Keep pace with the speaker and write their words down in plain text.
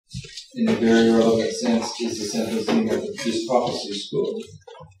in a very relevant sense, is the central theme of this prophecy school.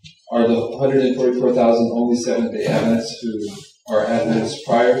 Are the 144,000 only Seventh-day Adventists who are Adventists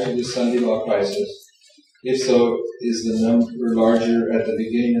prior to the Sunday law crisis? If so, is the number larger at the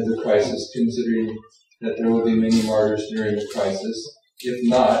beginning of the crisis, considering that there will be many martyrs during the crisis? If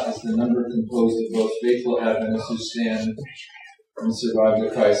not, is the number composed of both faithful Adventists who stand and survive the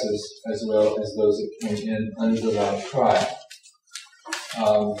crisis, as well as those that came in under the loud cry?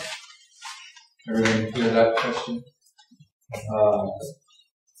 Everyone hear that question?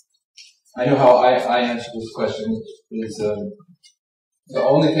 I know how I answer this question is the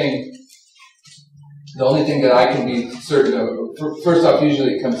only thing that I can be certain of. First off,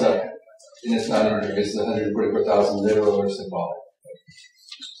 usually it comes up, and it's not in here. It's the 144,000 literal or symbolic.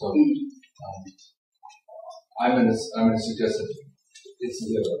 So I'm going to suggest that it's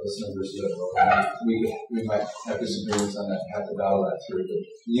literal. This number is literal. We might have disagreements on that and have to battle that through.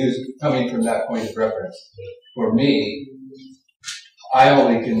 But coming from that point of reference, for me, I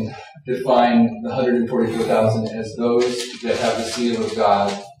only can define the 144,000 as those that have the seal of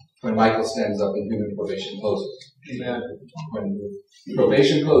God when Michael stands up and human probation closes. Amen. When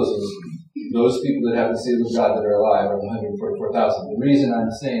probation closes, those people that have the seal of God that are alive are the 144,000. The reason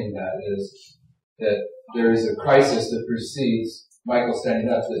I'm saying that is that there is a crisis that precedes Michael standing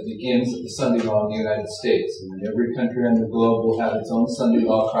up that begins at the Sunday law in the United States. And every country on the globe will have its own Sunday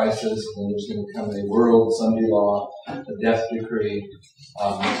law crisis, and there's going to come a world Sunday law, a death decree.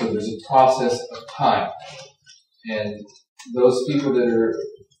 So there's a process of time. And those people that are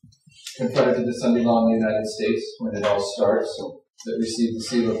confronted to the Sunday law in the United States, when it all starts, that receive the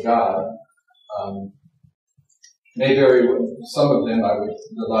seal of God, may vary. Some of them,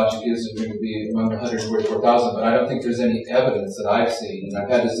 the logic is they're going to be among the 144,000, but I don't think there's any evidence that I've seen. And I've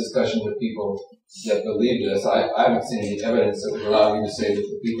had this discussion with people that believe this. I haven't seen any evidence that would allow me to say that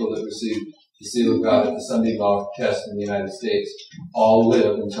the people that receive the seal of God at the Sunday law test in the United States all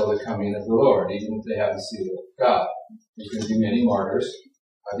live until the coming of the Lord, even if they have the seal of God. There's going to be many martyrs.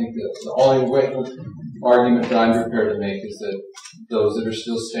 I think that the only argument that I'm prepared to make is that those that are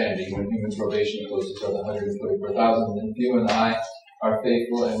still standing when human probation closes are the 144,000. And if you and I are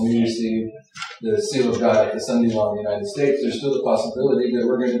faithful and we receive the seal of God at the Sunday law in the United States, there's still the possibility that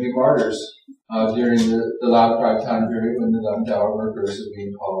we're going to be martyrs during the loud cry time period when the 11th hour workers are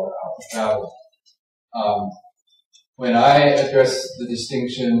being called out of battle. When I address the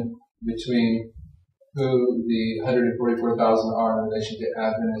distinction between who the 144,000 are in relation to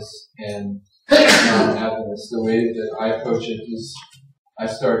Adventists and non-Adventists, the way that I approach it is I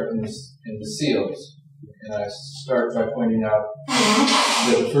start in the seals. And I start by pointing out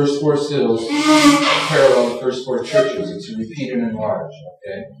that the first four seals parallel the first four churches. It's repeated and enlarged.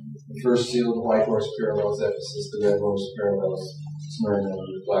 Okay? The first seal, the white horse, parallels Ephesus. The red horse parallels Smyrna.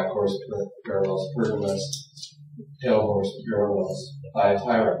 The black horse parallels Pergamos. The pale horse parallels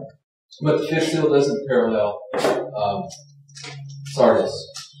Thyatira. But the fifth seal doesn't parallel Sardis.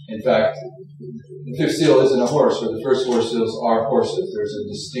 In fact, the fifth seal isn't a horse, where the first four seals are horses. There's a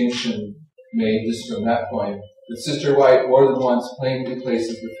distinction made just from that point. But Sister White more than once plainly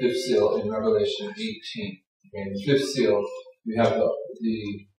places the fifth seal in Revelation 18. In the fifth seal, you have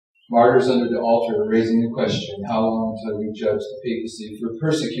the martyrs under the altar raising the question, how long until we judge the papacy for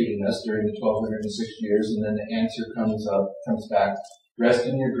persecuting us during the 1260 years? And then the answer comes back, rest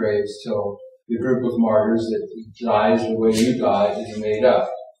in your graves till the group of martyrs that dies the way you died is made up.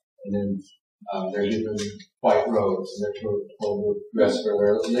 And then they're given white robes and they're told to rest for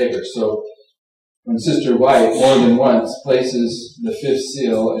their labor. So when Sister White more than once places the fifth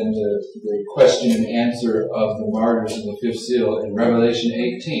seal and the question and answer of the martyrs in the fifth seal in Revelation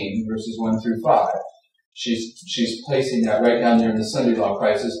 18, verses 1 through 5, she's placing that right down there in the Sunday law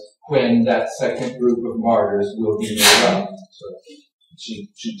crisis when that second group of martyrs will be made up. So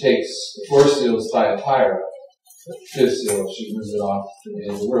she takes the fourth seal is Thyatira, the fifth seal she moves it off to the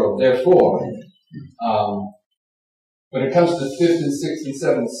end of the world. Therefore, when it comes to the fifth and sixth and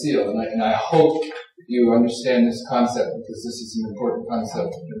seventh seal, and I hope you understand this concept because this is an important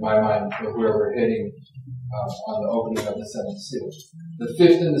concept in my mind for where we're heading on the opening of the seventh seal. The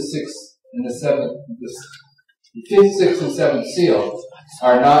fifth and the sixth and the seventh, the fifth, sixth, and seventh seal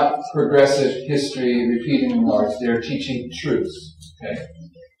are not progressive history repeating and large. They're teaching truths. Okay?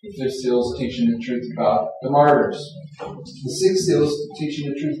 The fifth seal is teaching the truth about the martyrs. The sixth seal is teaching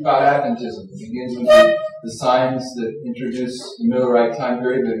the truth about Adventism. It begins with the signs that introduce the Millerite time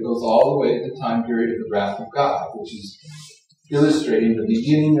period, but it goes all the way to the time period of the wrath of God, which is illustrating the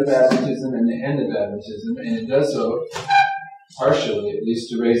beginning of Adventism and the end of Adventism, and it does so partially, at least,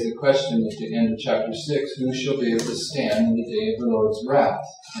 to raise the question at the end of chapter 6, who shall be able to stand in the day of the Lord's wrath?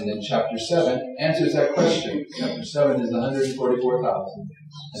 And then chapter 7 answers that question. Chapter 7 is the 144,000,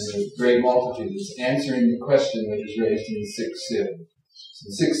 and the great multitude is answering the question that is raised in the sixth seal. So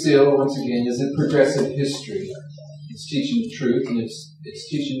the sixth seal, once again, is a progressive history. It's teaching the truth, and it's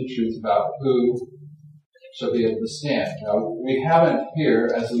teaching the truth about who shall be able to stand. Now, we haven't here,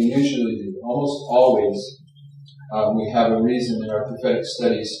 as we usually do, almost always, we have a reason in our prophetic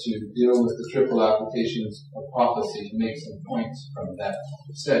studies to deal with the triple applications of prophecy, to make some points from that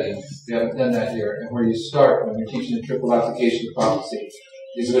study. We haven't done that here. And where you start when you're teaching the triple application of prophecy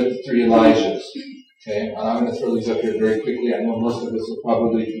is with the three Elijahs. Okay, and I'm going to throw these up here very quickly. I know most of us will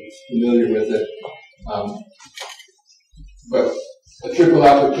probably be familiar with it. But a triple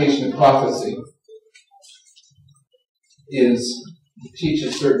application of prophecy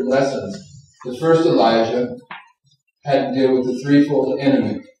teaches certain lessons. The first Elijah had to deal with the threefold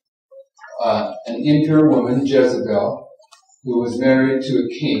enemy. An impure woman, Jezebel, who was married to a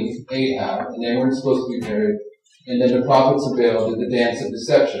king, Ahab, and they weren't supposed to be married. And then the prophets of Baal did the dance of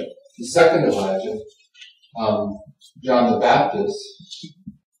deception. The second Elijah, John the Baptist,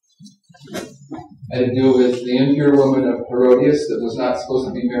 had to deal with the impure woman of Herodias that was not supposed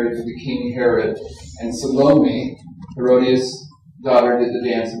to be married to the king Herod. And Salome, Herodias' daughter, did the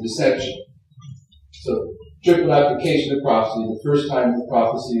dance of deception. So, triple application of prophecy, the first time the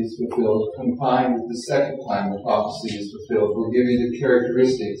prophecy is fulfilled, combined with the second time the prophecy is fulfilled, will give you the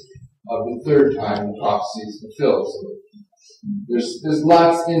characteristics of the third time the prophecy is fulfilled. So there's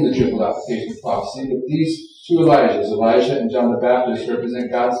lots in the triple application of prophecy, but these two Elijahs, Elijah and John the Baptist,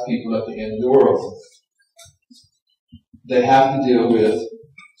 represent God's people at the end of the world. They have to deal with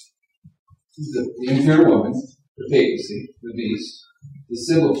the impure woman, the papacy, the beast, the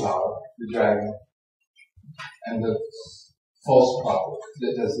civil power, the dragon, and the false prophet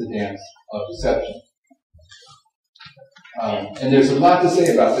that does the dance of deception. And there's a lot to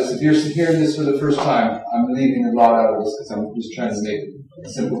say about this. If you're hearing this for the first time, I'm leaving a lot out of this because I'm just trying to make a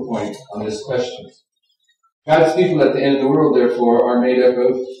simple point on this question. God's people at the end of the world, therefore, are made up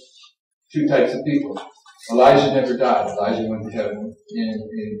of two types of people. Elijah never died. Elijah went to heaven in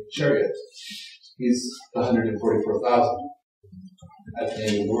a chariot. He's the 144,000 at the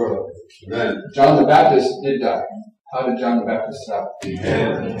end of the world. Amen. John the Baptist did die. How did John the Baptist die?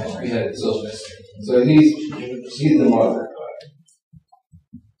 Beheaded. So he's the martyr.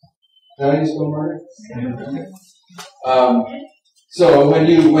 Now he's the martyr? So when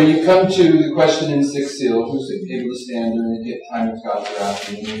you come to the question in sixth seal, who's able to stand during the time of God's wrath,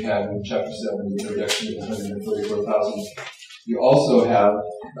 and then you have in chapter 7 the introduction of the 144,000, you also have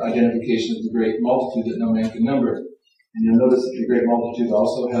identification of the great multitude that no man can number. And you'll notice that the great multitude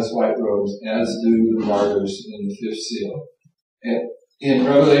also has white robes, as do the martyrs in the fifth seal. And in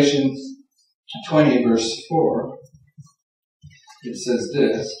Revelation 20, verse 4, it says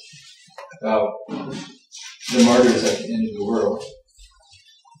this about the martyrs at the end of the world.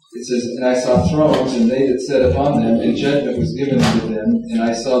 It says, "And I saw thrones, and they that sat upon them, and judgment was given unto them. And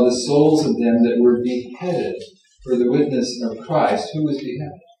I saw the souls of them that were beheaded for the witness of Christ." Who was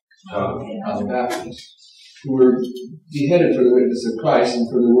beheaded? John the Baptist. Who were beheaded for the witness of Christ and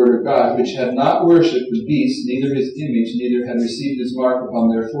for the word of God, which had not worshipped the beast, neither his image, neither had received his mark upon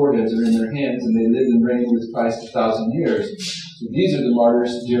their foreheads or in their hands, and they lived and reigned with Christ 1,000 years. So these are the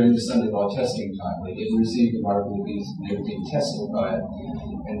martyrs during the Sunday law testing time. They didn't receive the mark of the beast, and they were being tested by it.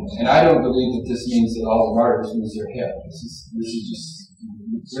 And I don't believe that this means that all the martyrs lose their head. This is just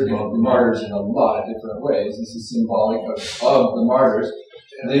the martyrs in a lot of different ways. This is symbolic of the martyrs.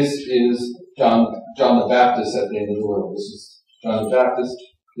 This is John the Baptist at the end of the world. This is John the Baptist.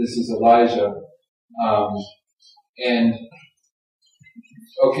 This is Elijah. And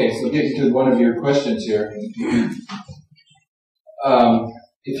okay, so getting to one of your questions here.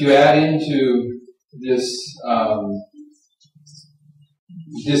 If you add into this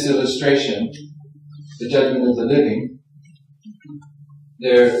illustration the judgment of the living,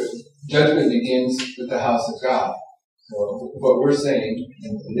 their judgment begins with the house of God. So what we're saying,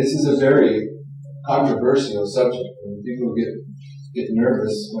 and this is a very controversial subject, and people get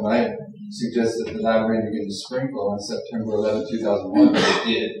nervous when I suggest that the latter rain begin to sprinkle on September 11, 2001, but it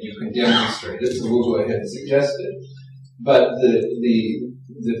did. You can demonstrate it, so we'll go ahead and suggest it. But the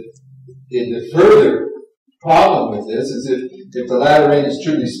further problem with this is if the latter rain is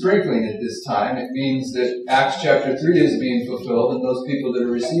truly sprinkling at this time, it means that Acts chapter 3 is being fulfilled, and those people that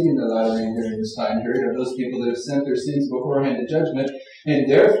are receiving the latter rain during this time period are those people that have sent their sins beforehand to judgment, and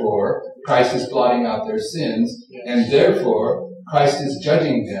therefore Christ is blotting out their sins, and therefore Christ is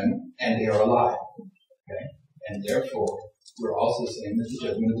judging them, and they are alive. Okay? And therefore we're also saying that the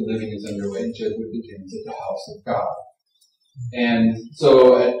judgment of the living is underway and judgment begins at the house of God. And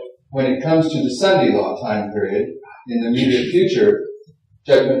so when it comes to the Sunday law time period, in the immediate future,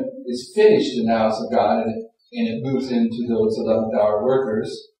 judgment is finished in the house of God, and it moves into those 11th hour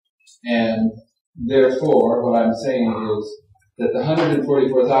workers. And therefore, what I'm saying is that the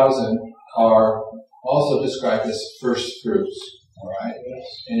 144,000 are also described as first fruits. All right?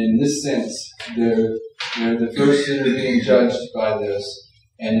 And in this sense, they're the first that are being judged by this.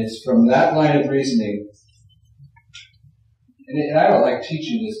 And it's from that line of reasoning. And I don't like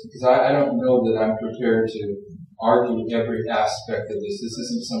teaching this because I don't know that I'm prepared to argue every aspect of this. This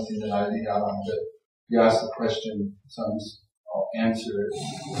isn't something that I lead out on, but you ask the question, sometimes I'll answer it.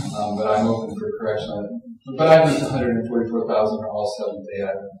 But I'm open for correction on it. But I think the 144,000 are all Seventh-day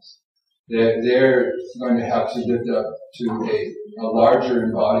Adventists. They're going to have to live up to a larger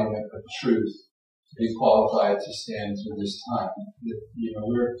embodiment of truth to be qualified to stand through this time. You know,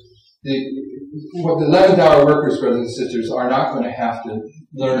 the 11th hour workers, brothers and sisters, are not going to have to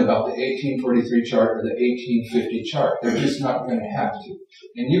learn about the 1843 chart or the 1850 chart. They're just not going to have to.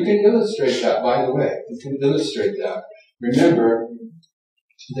 And you can illustrate that, by the way. You can illustrate that. Remember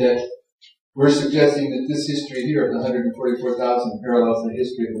that we're suggesting that this history here of the 144,000 parallels the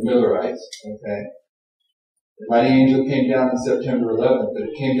history of the Millerites, okay? The mighty angel came down on September 11th, but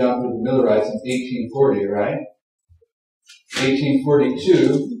it came down for the Millerites in 1840, right?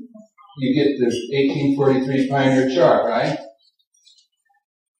 1842, you get the 1843 Pioneer chart, right?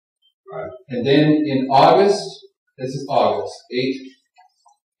 Right. And then in August, this is August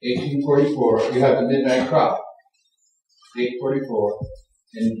 1844, you have the Midnight Cry. 844.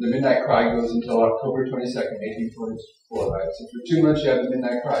 And the Midnight Cry goes until October 22nd, 1844, right? So for 2 months you have the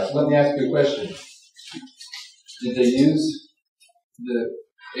Midnight Cry. So let me ask you a question. Did they use the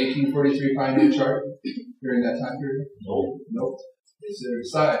 1843 Pioneer chart during that time period? Nope. They set it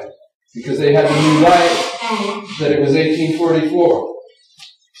aside. Because they had the new light that it was 1844.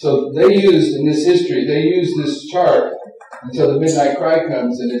 So they used, in this history, they used this chart until the Midnight Cry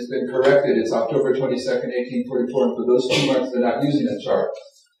comes, and it's been corrected. It's October 22nd, 1844, and for those 2 months they're not using that chart.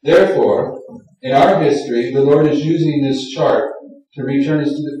 Therefore, in our history, the Lord is using this chart to return us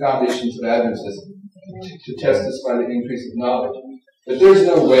to the foundations of Adventism, to test us by the increase of knowledge. But there's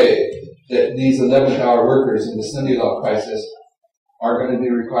no way that these 11th hour workers in the Sunday law crisis are going to be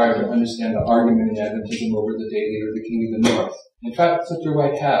required to understand the argument in Adventism over the daily or the king of the north. In fact, Sister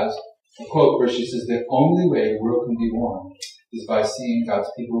White has a quote where she says, the only way the world can be won is by seeing God's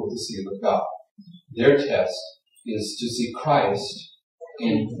people with the seal of God. Their test is to see Christ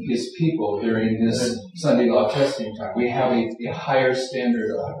in His people during this Sunday law testing time. We have a higher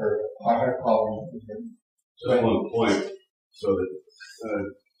standard of her, higher calling. Just one point, so that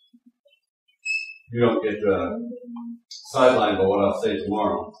you don't get sidelined by what I'll say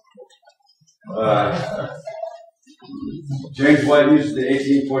tomorrow. James White uses the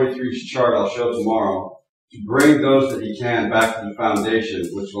 1843 chart I'll show tomorrow to bring those that he can back to the foundation,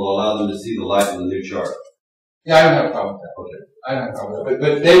 which will allow them to see the light in the new chart. Yeah, I don't have a problem with that. Okay. I don't have a problem with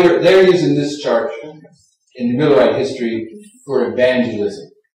that. But they're using this chart in the Millerite history for evangelism.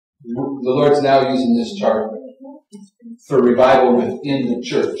 The Lord's now using this chart for revival within the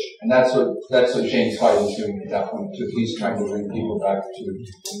church. And that's what James White is doing at that point too. He's trying to bring people back to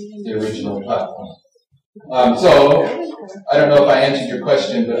the original platform. So, I don't know if I answered your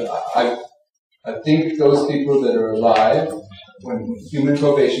question, but I think those people that are alive, when human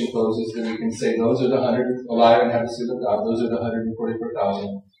probation closes, then we can say those are the 100 alive and have the seal of God. Those are the 144,000.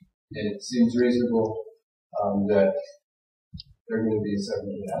 And it seems reasonable that they're going to be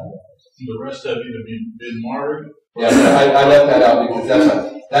 70. The rest have either been martyred? Yeah, I left that out because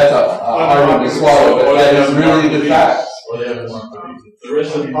that's a hard one to swallow, but that is really the facts. Or they haven't marked the beast. The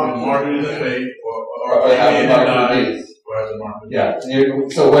rest have been martyred in the faith, or they haven't marked the beast. Yeah.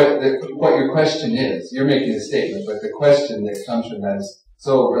 So what your question is, you're making a statement, but the question that comes from that is,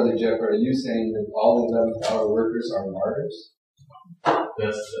 so Brother Jeff, are you saying that all the 11th hour workers are martyrs?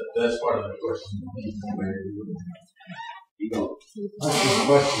 That's part of the question.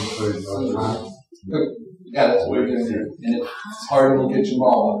 Yeah, that's what we're doing here. And it's hard to get them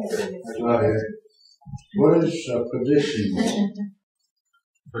all up here. What is perdition?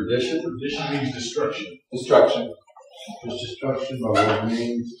 Perdition? Perdition means destruction. Destruction. Is destruction by what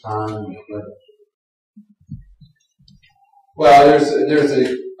means, time, and place? Well, there's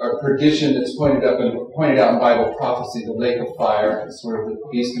a perdition that's pointed out in Bible prophecy, the lake of fire, sort of the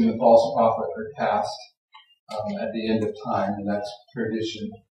beast and the false prophet are cast at the end of time, and that's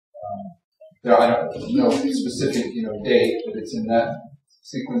perdition. I don't know specific date, but it's in that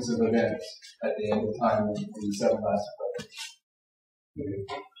sequence of events at the end of time in the seven last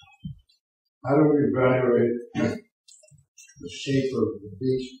How do we evaluate the shape of the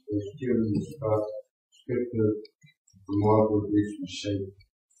beast as given the descriptive the mark of the beast's shape?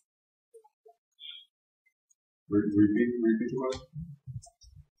 Repeat the question.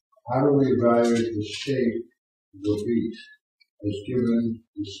 How do we evaluate the shape of the beast as given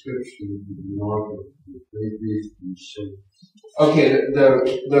description of the mark of the beast and shape? Okay,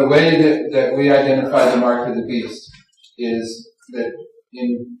 the way that we identify the mark of the beast is that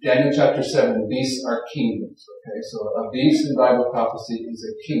in Daniel chapter 7, beasts are kingdoms. Okay, so a beast in Bible prophecy is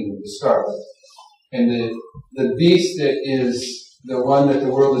a kingdom to start with. And the beast that is the one that the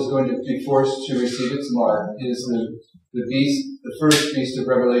world is going to be forced to receive its mark is the beast, the first beast of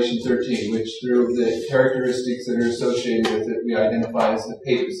Revelation 13, which through the characteristics that are associated with it, we identify as the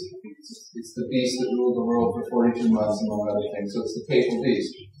papacy. It's the beast that ruled the world for 42 months, among other things. So it's the papal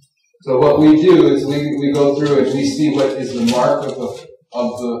beast. So what we do is we go through and we see what is the mark of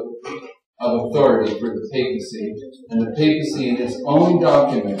authority for the papacy. And the papacy in its own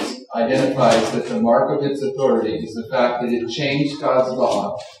documents identifies that the mark of its authority is the fact that it changed God's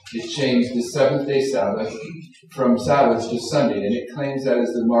law. It changed the seventh-day Sabbath from Sabbath to Sunday, and it claims that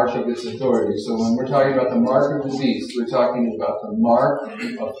as the mark of its authority. So when we're talking about the mark of the beast, we're talking about the mark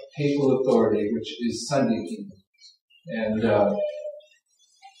of papal authority, which is Sunday keeping. And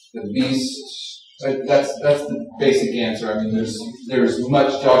the beast, that's the basic answer. I mean, there's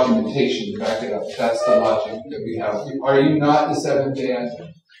much documentation to back it up. That's the logic that we have. Are you not the Seventh-day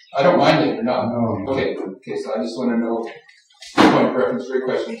Adventist? I don't mind it or not. No. Okay, so I just want to know point of reference for your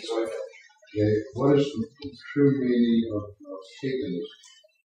question. So Okay, what is the true meaning of paganism?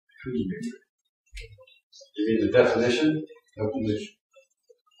 True meaning. You mean the definition? Definition.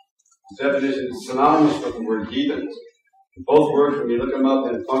 The definition is synonymous with the word heathen. Both words, when you look them up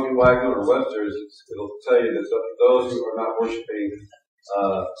in Funky Wagner or Webster's, it'll tell you that those who are not worshiping,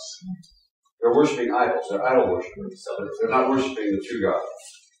 they're worshiping idols. They're idol worshipers. They're not worshiping the true God.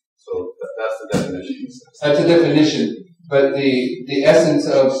 So that's the definition. that's a definition, but the essence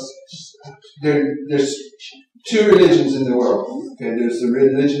of there's two religions in the world. Okay, there's the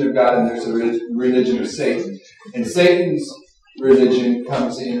religion of God and there's the religion of Satan. And Satan's religion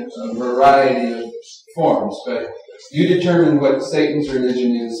comes in a variety of forms, but you determine what Satan's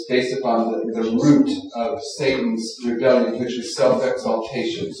religion is based upon the root of Satan's rebellion, which is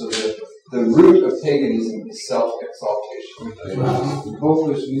self-exaltation. So the root of paganism is self-exaltation. The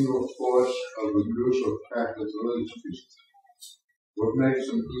Pope is an evil force of the group of Catholic religions. What makes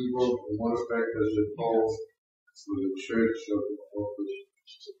them evil and what effect does it hold for the Church of the Office?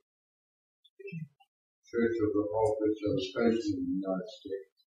 Church of the Office, especially in the United States.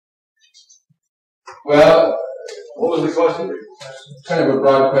 Well, What was the question? kind of a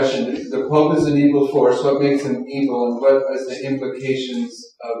broad question. The Pope is an evil force. What makes him evil, and what is the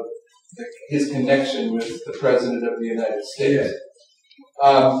implications of his connection with the President of the United States?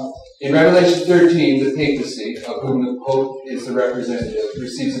 In Revelation 13, the papacy, of whom the Pope is the representative,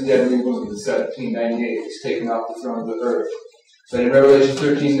 receives a deadly wound in 1798. He's taken off the throne of the earth. But in Revelation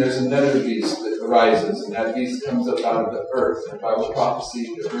 13, there's another beast that arises, and that beast comes up out of the earth. In Bible prophecy,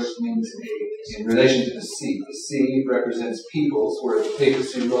 the earth means in relation to the sea. The sea represents peoples, where the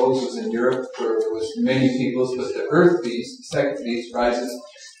papacy rose was in Europe, where there was many peoples, but the earth beast, the second beast, rises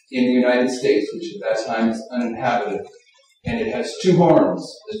in the United States, which at that time is uninhabited. And it has two horns.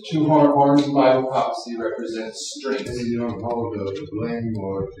 The two horns in Bible prophecy represent strength. And you don't hold the blame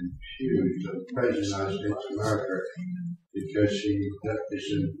or confuse the President of the United States of America because she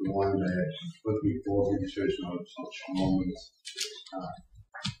isn't the one that put before research on such moments.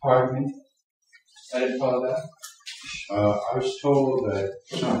 Pardon me? I didn't follow that. I was told that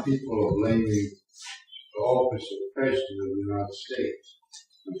some people are blaming the office of President of the United States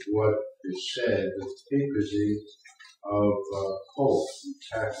with what is said, the papacy of Pope and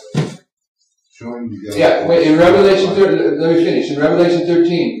Catholic joined together. Yeah, wait, in Revelation 13, let me finish. In Revelation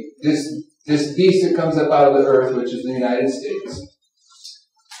 13, this beast that comes up out of the earth, which is the United States.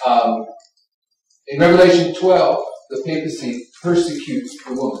 In Revelation 12, the papacy persecutes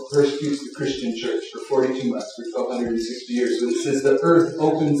the woman, persecutes the Christian church for 42 months, for 1,260 years. So it says the earth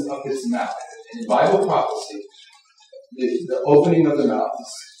opens up its mouth. And in Bible prophecy, the opening of the mouth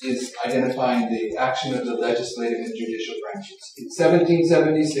is identifying the action of the legislative and judicial branches. In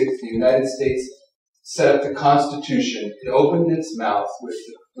 1776, the United States set up the Constitution. It opened its mouth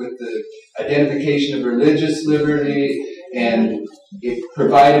with the identification of religious liberty, and it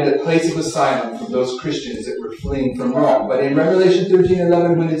provided a place of asylum for those Christians that were fleeing from Rome. But in Revelation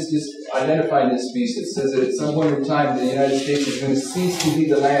 13:11, when it's just identifying this beast, it says that at some point in time, the United States is going to cease to be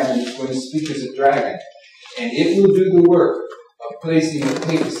the lamb and it's going to speak as a dragon. And it will do the work of placing the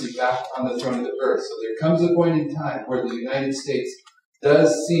papacy back on the throne of the earth. So there comes a point in time where the United States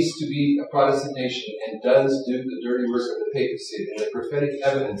does cease to be a Protestant nation and does do the dirty work of the papacy. And the prophetic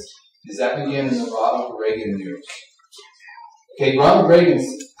evidence is that began in the Ronald Reagan years. Okay, Ronald Reagan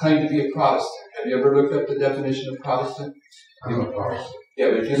claimed to be a Protestant. Have you ever looked up the definition of Protestant? I'm a Protestant. Yeah,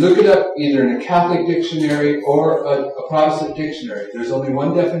 but if you look it up either in a Catholic dictionary or a Protestant dictionary, there's only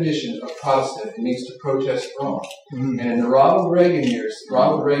one definition of Protestant. It means to protest Rome. Mm-hmm. And in the Ronald Reagan years,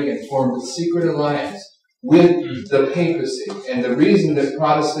 Ronald Reagan formed a secret alliance with the papacy. And the reason that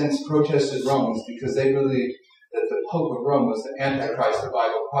Protestants protested Rome is because they believed that the Pope of Rome was the Antichrist of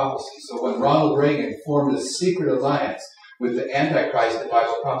Bible prophecy. So when Ronald Reagan formed a secret alliance with the Antichrist of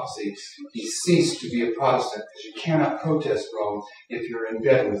Bible prophecy, he ceased to be a Protestant because you cannot protest Rome if you're in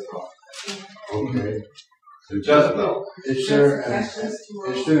bed with Rome. Okay. Jezebel. Is there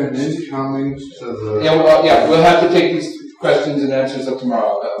an incoming to the... Yeah, we'll have to take these questions and answers up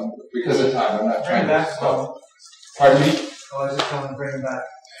tomorrow because of time. I'm not trying to stop. Pardon me? Oh, I was just trying to bring them back.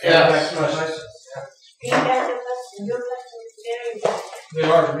 Yes. Your question is very good. They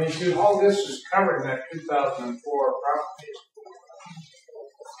are to me too. All this is covered in that 2004 prophecy.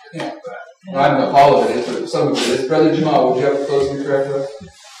 Yeah. Well, not all of it is, but some of it is. Brother Jamal, would you have a closing prayer for us?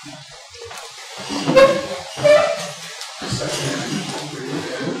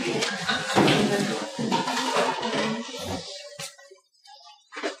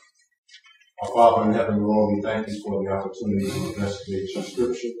 Our Father in heaven, Lord, we thank you for the opportunity to investigate your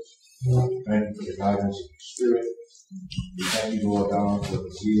scriptures. Thank you for the guidance of the Spirit. We thank you, Lord God, for the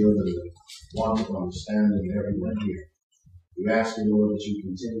zeal and the want of understanding in everyone here. We ask you, Lord, that you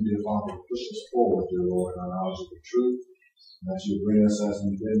continue, dear Father, to push us forward, dear Lord, in our knowledge of the truth, and that you bring us as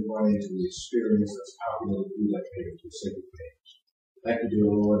we've been running to the experience that's calculated through that page, through sacred page. Thank you,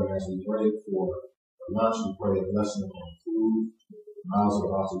 dear Lord, and as we pray for lunch, we pray a blessing upon food. Miles are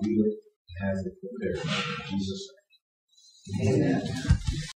about to eat it, and has it prepared. In Jesus' name. Amen.